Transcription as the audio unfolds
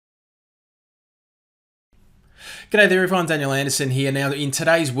G'day there everyone, Daniel Anderson here. Now in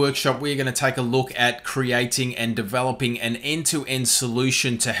today's workshop we're going to take a look at creating and developing an end-to-end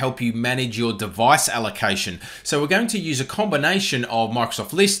solution to help you manage your device allocation. So we're going to use a combination of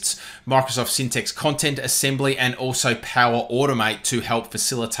Microsoft Lists, Microsoft Syntex Content Assembly and also Power Automate to help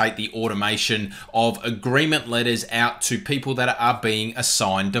facilitate the automation of agreement letters out to people that are being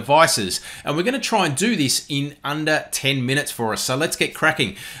assigned devices. And we're going to try and do this in under 10 minutes for us. So let's get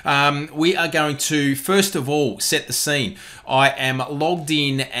cracking. We are going to first of all set the scene. I am logged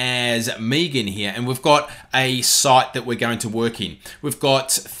in as Megan here, and we've got a site that we're going to work in. We've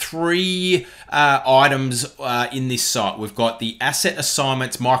got three items in this site. We've got the asset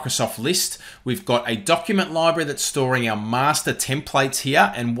assignments Microsoft list. We've got a document library that's storing our master templates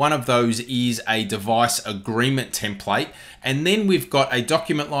here, and one of those is a device agreement template. And then we've got a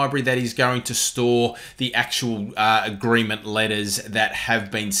document library that is going to store the actual agreement letters that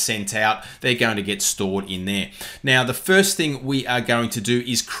have been sent out. They're going to get stored in there. Now, the first thing we are going to do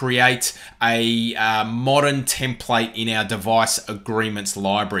is create a modern template in our device agreements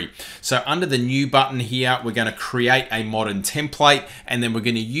library. So under the new button here, we're going to create a modern template, and then we're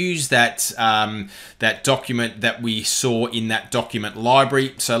going to use that that document that we saw in that document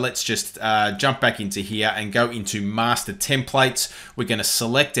library. So let's just jump back into here and go into master templates. We're going to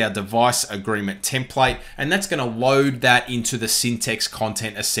select our device agreement template, and that's going to load that into the Syntex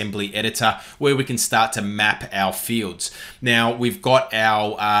Content Assembly editor where we can start to map our fields. Now we've got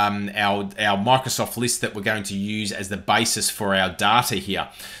our Microsoft list that we're going to use as the basis for our data here.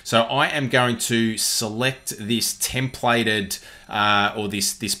 So I am going to select this templated or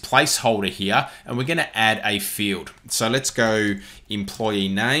this placeholder here, and we're going to add a field. So let's go employee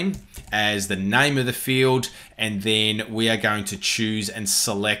name as the name of the field, and then we are going to choose and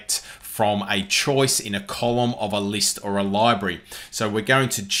select from a choice in a column of a list or a library. So we're going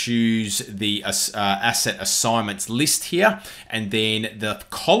to choose the asset assignments list here, and then the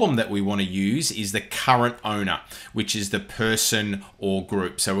column that we want to use is the current owner, which is the person or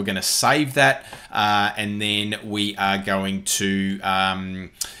group. So we're going to save that, and then we are going to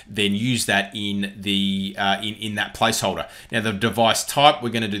then use that in the in that placeholder. Now the device type, we're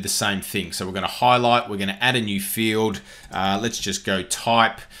going to do the same thing. So we're going to highlight, we're going to add a new field. Let's just go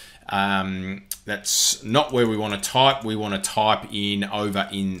type. That's not where we want to type. We want to type in over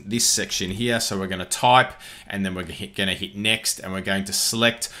in this section here. So we're going to type, and then we're going to hit next, and we're going to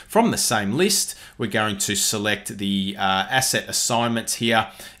select from the same list. We're going to select the asset assignments here,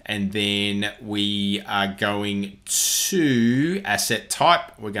 and then we are going to asset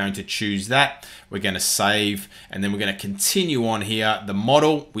type. We're going to choose that. We're going to save, and then we're going to continue on here. The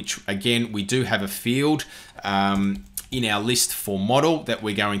model, which again, we do have a field in our list for model that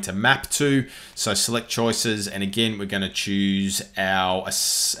we're going to map to. So select choices, and again, we're going to choose our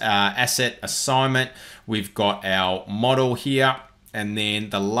asset assignment. We've got our model here, and then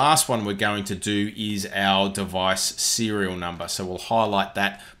the last one we're going to do is our device serial number. So we'll highlight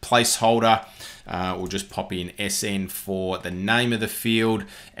that placeholder. We'll just pop in SN for the name of the field,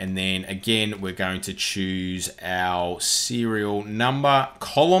 and then again we're going to choose our serial number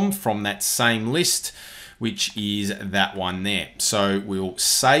column from that same list, which is that one there. So we'll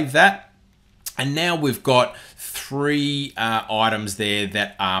save that, and now we've got three items there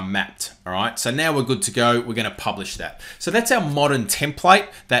that are mapped. All right, so now we're good to go. We're going to publish that. So that's our modern template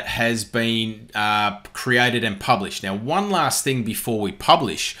that has been created and published. Now, one last thing before we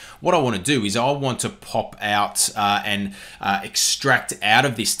publish, what I want to do is I want to pop out and extract out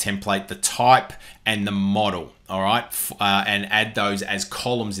of this template the type and the model. All right, and add those as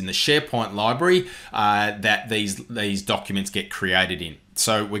columns in the SharePoint library that these documents get created in.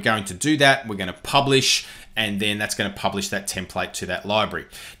 So we're going to do that. We're going to publish, and then that's going to publish that template to that library.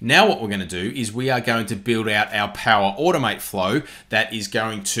 Now what we're going to do is we are going to build out our Power Automate flow that is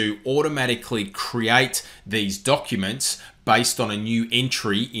going to automatically create these documents based on a new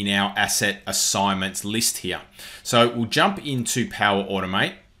entry in our asset assignments list here. So we'll jump into Power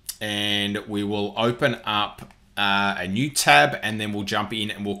Automate, and we will open up a new tab, and then we'll jump in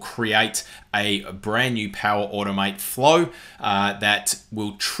and we'll create a brand new Power Automate flow that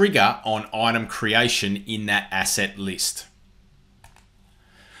will trigger on item creation in that asset list.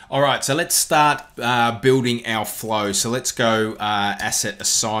 All right, so let's start building our flow. So let's go asset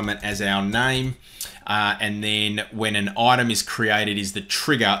assignment as our name. and then when an item is created is the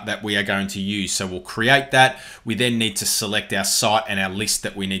trigger that we are going to use. So we'll create that. We then need to select our site and our list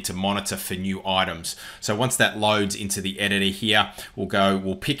that we need to monitor for new items. So once that loads into the editor here,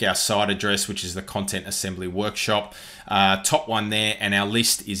 we'll pick our site address, which is the Content Assembly Workshop, top one there, and our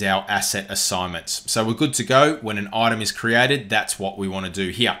list is our asset assignments. So we're good to go. When an item is created, that's what we want to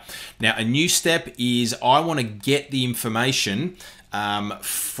do here. Now, a new step is I want to get the information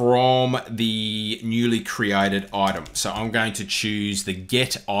from the newly created item. So I'm going to choose the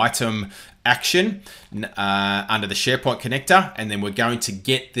get item action under the SharePoint connector, and then we're going to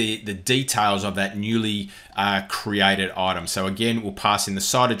get the details of that newly created item. So again, we'll pass in the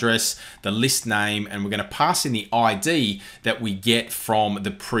site address, the list name, and we're going to pass in the ID that we get from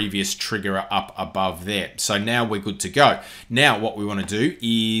the previous trigger up above there. So now we're good to go. Now what we want to do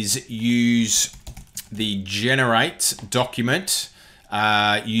is use the generate document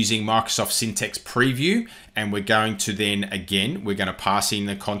using Microsoft Syntex Preview, and we're going to then, again, we're going to pass in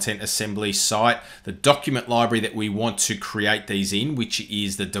the Content Assembly site, the document library that we want to create these in, which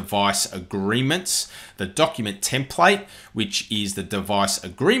is the device agreements, the document template, which is the device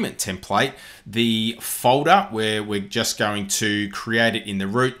agreement template, the folder where we're just going to create it in the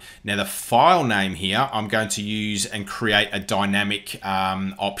root. Now the file name here, I'm going to use and create a dynamic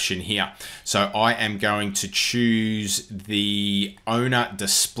option here. So I am going to choose the owner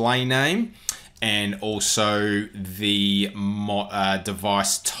display name and also the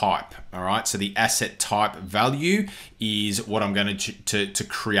device type. All right, so the asset type value is what I'm going to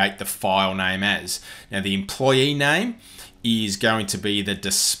create the file name as. Now the employee name is going to be the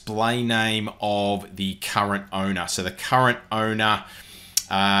display name of the current owner. So the current owner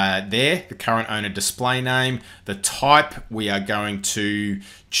the current owner display name. The type, we are going to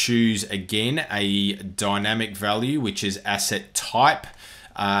choose again a dynamic value, which is asset type.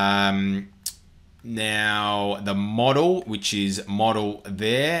 Now the model, which is model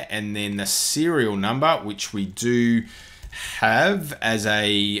there, and then the serial number, which we do have as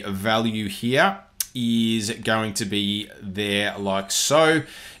a value here, is going to be there like so.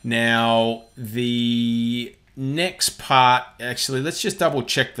 Now the next part, actually, let's just double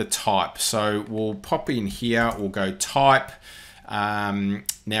check the type. So we'll pop in here, we'll go type.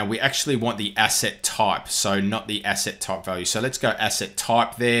 Now we actually want the asset type, so not the asset type value. So let's go asset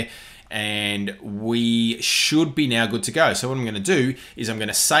type there, and we should be now good to go. So what I'm going to do is I'm going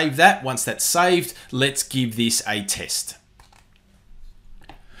to save that. Once that's saved, let's give this a test.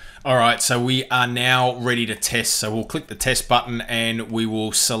 All right, so we are now ready to test. So we'll click the test button and we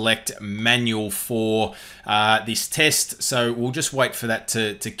will select manual for this test. So we'll just wait for that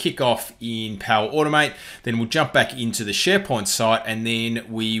to kick off in Power Automate. Then we'll jump back into the SharePoint site and then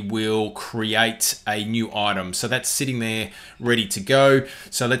we will create a new item. So that's sitting there ready to go.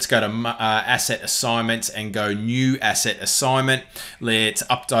 So let's go to asset assignments and go new asset assignment. Let's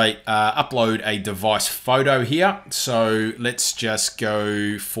upload a device photo here. So let's just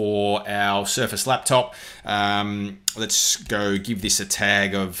go for our Surface laptop. Let's go give this a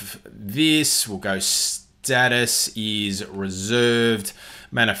tag of this. We'll go status is reserved.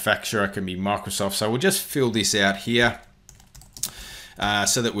 Manufacturer can be Microsoft. So we'll just fill this out here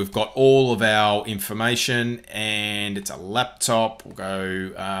so that we've got all of our information, and it's a laptop. We'll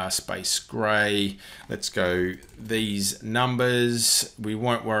go space gray. Let's go these numbers. We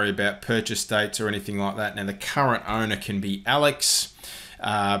won't worry about purchase dates or anything like that. Now the current owner can be Alex.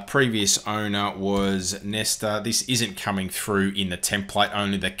 Previous owner was Nesta. This isn't coming through in the template,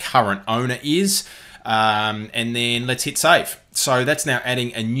 only the current owner is. And then let's hit save. So that's now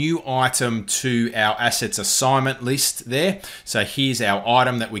adding a new item to our assets assignment list there. So here's our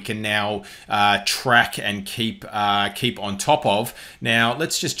item that we can now track and keep on top of. Now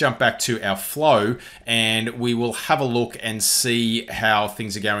let's just jump back to our flow and we will have a look and see how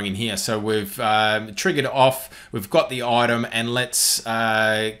things are going in here. So we've triggered off, we've got the item, and let's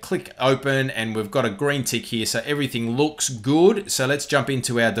click open, and we've got a green tick here. So everything looks good. So let's jump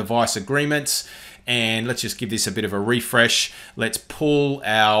into our device agreements. And let's just give this a bit of a refresh. Let's pull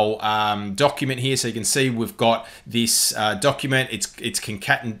our document here so you can see we've got this document. It's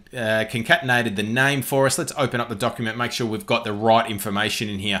concatenated the name for us. Let's open up the document, make sure we've got the right information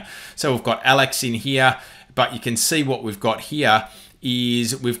in here. So we've got Alex in here, but you can see what we've got here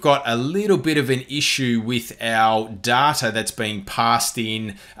is we've got a little bit of an issue with our data that's being passed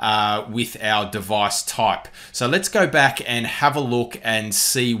in with our device type. So let's go back and have a look and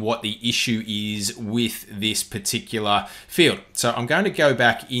see what the issue is with this particular field. So I'm going to go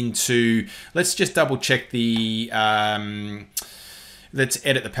back into, let's just double check the Let's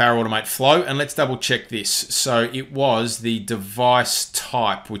edit the Power Automate flow and let's double check this. So it was the device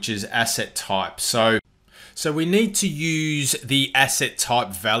type, which is asset type. So we need to use the asset type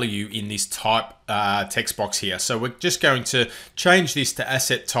value in this type text box here. So we're just going to change this to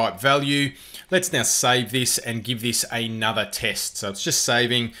asset type value. Let's now save this and give this another test. So it's just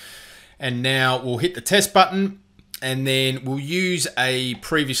saving. And now we'll hit the test button and then we'll use a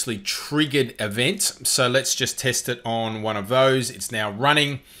previously triggered event. So let's just test it on one of those. It's now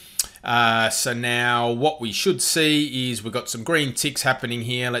running. So now what we should see is we've got some green ticks happening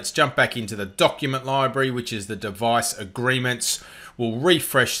here. Let's jump back into the document library, which is the device agreements. We'll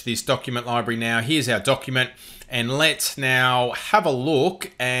refresh this document library now. Here's our document. And let's now have a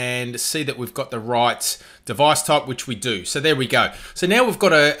look and see that we've got the right device type, which we do. So there we go. So now we've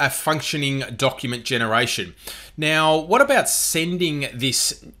got a functioning document generation. Now, what about sending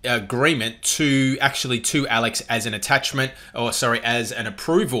this agreement to Alex as an attachment, or sorry, as an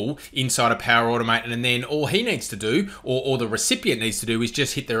approval inside of Power Automate, and then all he needs to do, or the recipient needs to do, is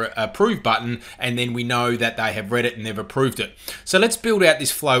just hit the approve button, and then we know that they have read it and they've approved it. So let's build out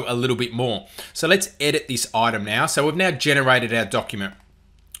this flow a little bit more. So let's edit this item now. So we've now generated our document.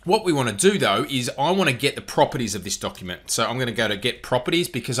 What we want to do though is I want to get the properties of this document. So I'm going to go to get properties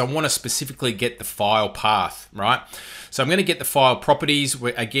because I want to specifically get the file path, right? So I'm going to get the file properties.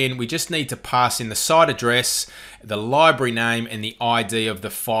 Again, we just need to pass in the site address, the library name, and the ID of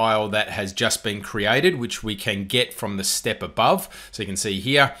the file that has just been created, which we can get from the step above. So you can see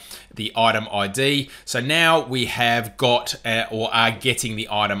here, the item ID. So now we have got or are getting the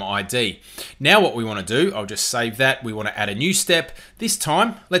item ID. Now what we want to do, I'll just save that. We want to add a new step. This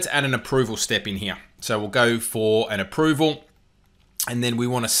time, let's add an approval step in here. So we'll go for an approval, and then we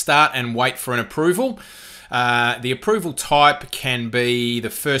want to start and wait for an approval. The approval type can be the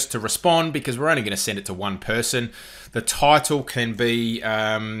first to respond because we're only going to send it to one person. The title can be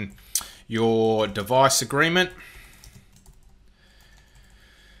your device agreement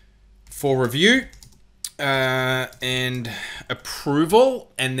for review and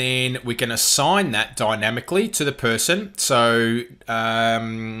approval, and then we can assign that dynamically to the person. So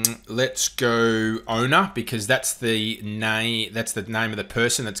let's go owner, because that's the name of the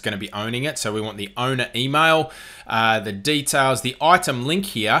person that's going to be owning it. So we want the owner email, the details. The item link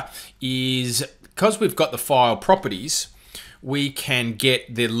here is because we've got the file properties, we can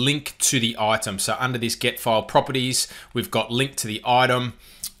get the link to the item. So under this get file properties, we've got link to the item.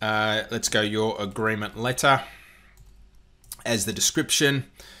 Let's go your agreement letter as the description,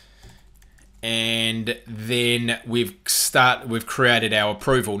 and then we've created our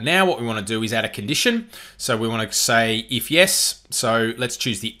approval. Now what we want to do is add a condition. So we want to say if yes. So let's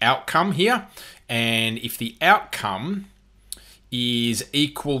choose the outcome here, and if the outcome is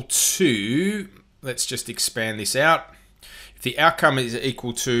equal to, let's just expand this out. If the outcome is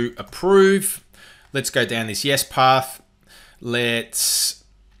equal to approve, let's go down this yes path. Let's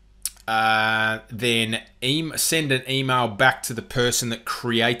then send an email back to the person that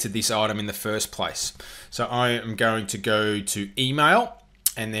created this item in the first place. So I am going to go to email,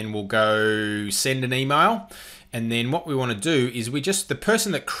 and then we'll go send an email. And then what we want to do is the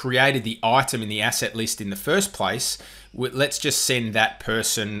person that created the item in the asset list in the first place, let's just send that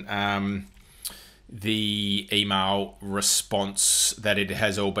person the email response that it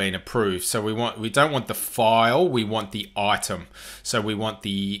has all been approved. So we don't want the file, we want the item. So we want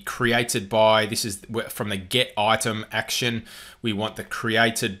the created by, this is from the get item action. We want the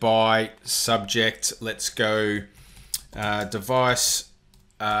created by subject. Let's go device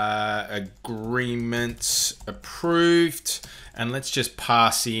agreements approved, and let's just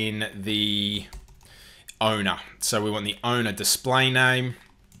pass in the owner. So we want the owner display name.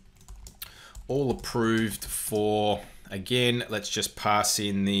 All approved for, again, let's just pass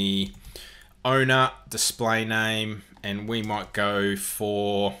in the owner display name, and we might go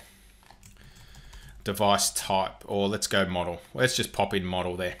for device type, or let's go model. Let's just pop in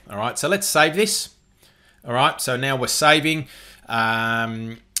model there. All right, so let's save this. All right, so now we're saving,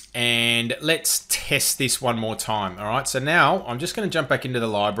 and let's test this one more time. All right, so now I'm just going to jump back into the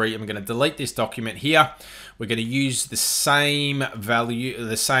library. I'm going to delete this document here. We're going to use the same value,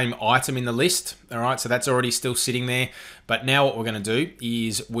 the same item in the list. All right, so that's already still sitting there. But now what we're going to do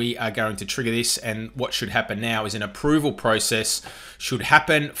is we are going to trigger this, and what should happen now is an approval process should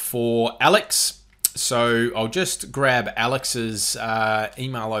happen for Alex. So I'll just grab Alex's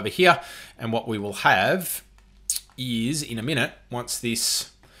email over here, and what we will have is in a minute, once this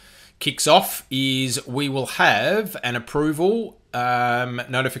kicks off, is we will have an approval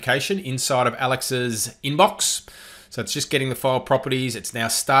notification inside of Alex's inbox. So it's just getting the file properties. It's now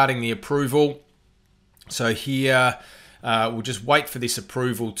starting the approval. So here we'll just wait for this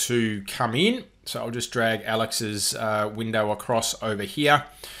approval to come in. So I'll just drag Alex's window across over here.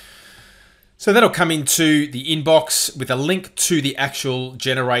 So that'll come into the inbox with a link to the actual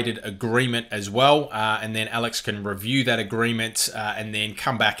generated agreement as well. And then Alex can review that agreement and then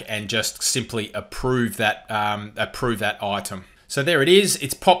come back and just simply approve that item. So there it is.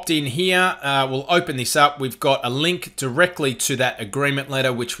 It's popped in here. We'll open this up. We've got a link directly to that agreement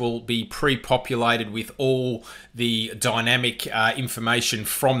letter, which will be pre-populated with all the dynamic information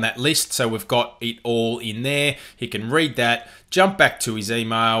from that list. So we've got it all in there. He can read that, jump back to his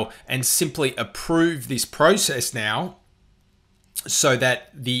email, and simply approve this process now, so that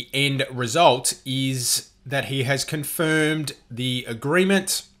the end result is that he has confirmed the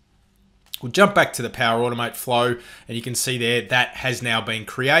agreement. We'll jump back to the Power Automate flow, and you can see there that has now been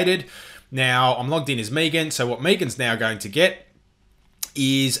created. Now I'm logged in as Megan, so what Megan's now going to get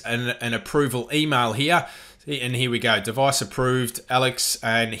is an approval email here. And here we go, device approved, Alex,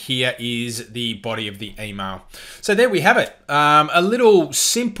 and here is the body of the email. So there we have it, a little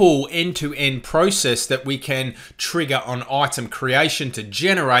simple end-to-end process that we can trigger on item creation to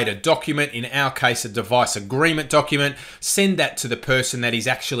generate a document, in our case a device agreement document, send that to the person that is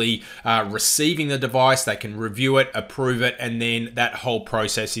actually receiving the device. They can review it, approve it, and then that whole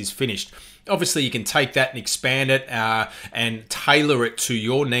process is finished. Obviously, you can take that and expand it and tailor it to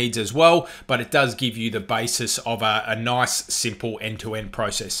your needs as well, but it does give you the basis of a nice, simple end-to-end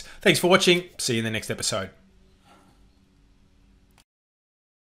process. Thanks for watching. See you in the next episode.